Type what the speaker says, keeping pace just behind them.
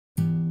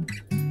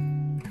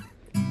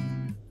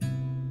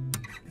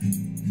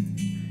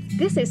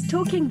This is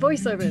Talking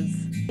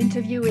Voiceovers,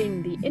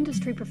 interviewing the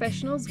industry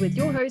professionals with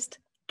your host,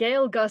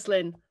 Gail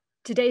Goslin.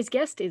 Today's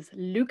guest is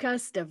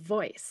Lucas the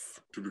Voice.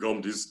 To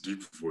become this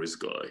deep voice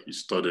guy, it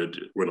started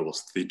when I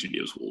was 13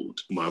 years old.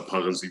 My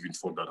parents even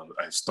thought that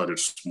I started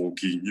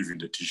smoking, even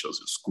the teachers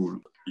at school.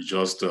 It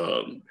just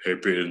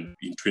happened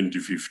in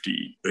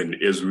 2015. And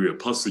as we were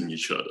passing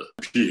each other,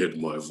 she heard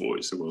my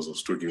voice. And I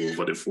was talking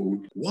over the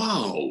phone.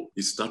 Wow,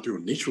 is that your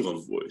natural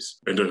voice?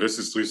 And the rest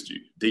is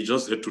history. They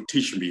just had to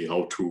teach me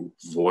how to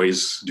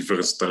voice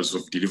different styles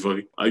of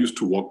delivery. I used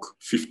to walk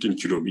 15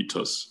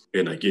 kilometers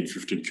and again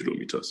 15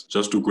 kilometers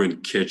just to go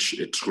and catch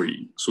a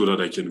train so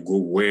that I can go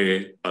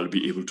where I'll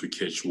be able to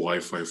catch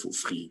Wi-Fi for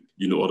free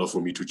in order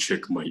for me to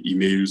check my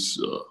emails.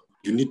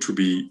 You need to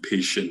be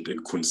patient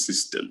and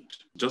consistent.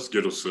 Just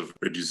get yourself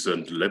a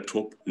decent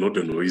laptop, not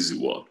a noisy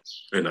one.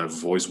 And I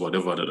voice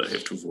whatever that I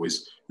have to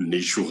voice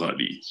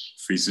naturally,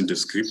 facing the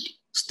script,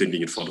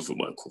 standing in front of a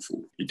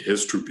microphone. It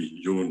has to be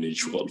your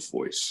natural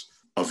voice.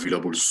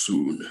 Available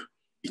soon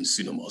in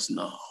cinemas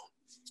now.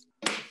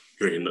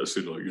 And I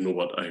said, you know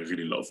what, I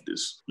really love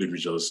this. Let me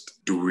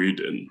just do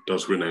it. And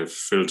that's when I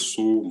felt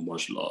so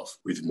much love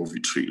with movie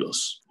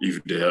trailers.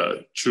 If there are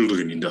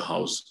children in the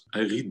house, I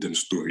read them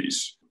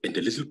stories. And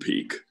the little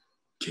pig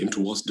came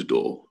towards the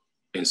door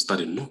and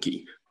started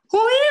knocking. Who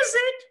is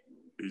it?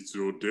 It's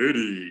your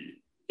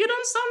daddy. You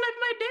don't sound like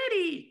my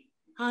daddy.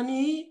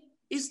 Honey,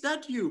 is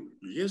that you?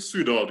 Yes,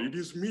 sweetheart, it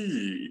is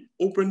me.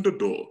 Open the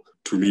door.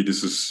 To me,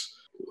 this is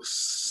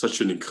such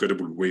an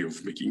incredible way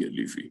of making a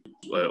living.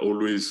 I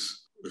always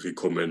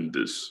recommend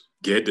this.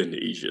 Get an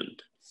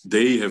agent.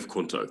 They have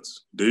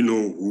contacts. They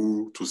know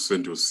who to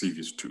send your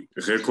CVs to.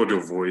 Record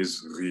your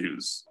voice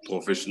reels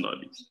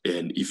professionally.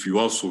 And if you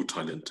are so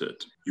talented,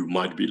 you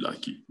might be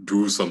lucky.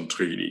 Do some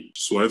training.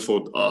 So I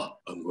thought,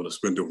 I'm going to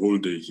spend the whole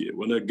day here.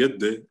 When I get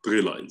there,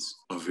 3 lines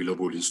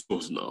available in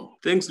stores now.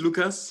 Thanks,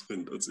 Lucas.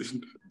 And that's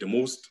it. The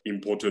most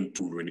important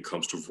tool when it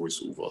comes to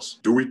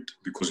voiceovers. Do it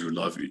because you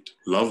love it.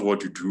 Love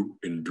what you do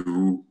and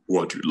do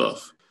what you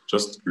love.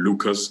 Just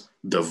Lucas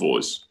the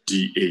Voice,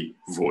 D-A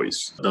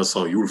Voice. That's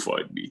how you'll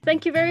find me.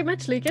 Thank you very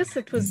much, Lucas.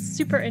 It was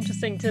super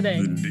interesting today.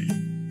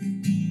 Indeed.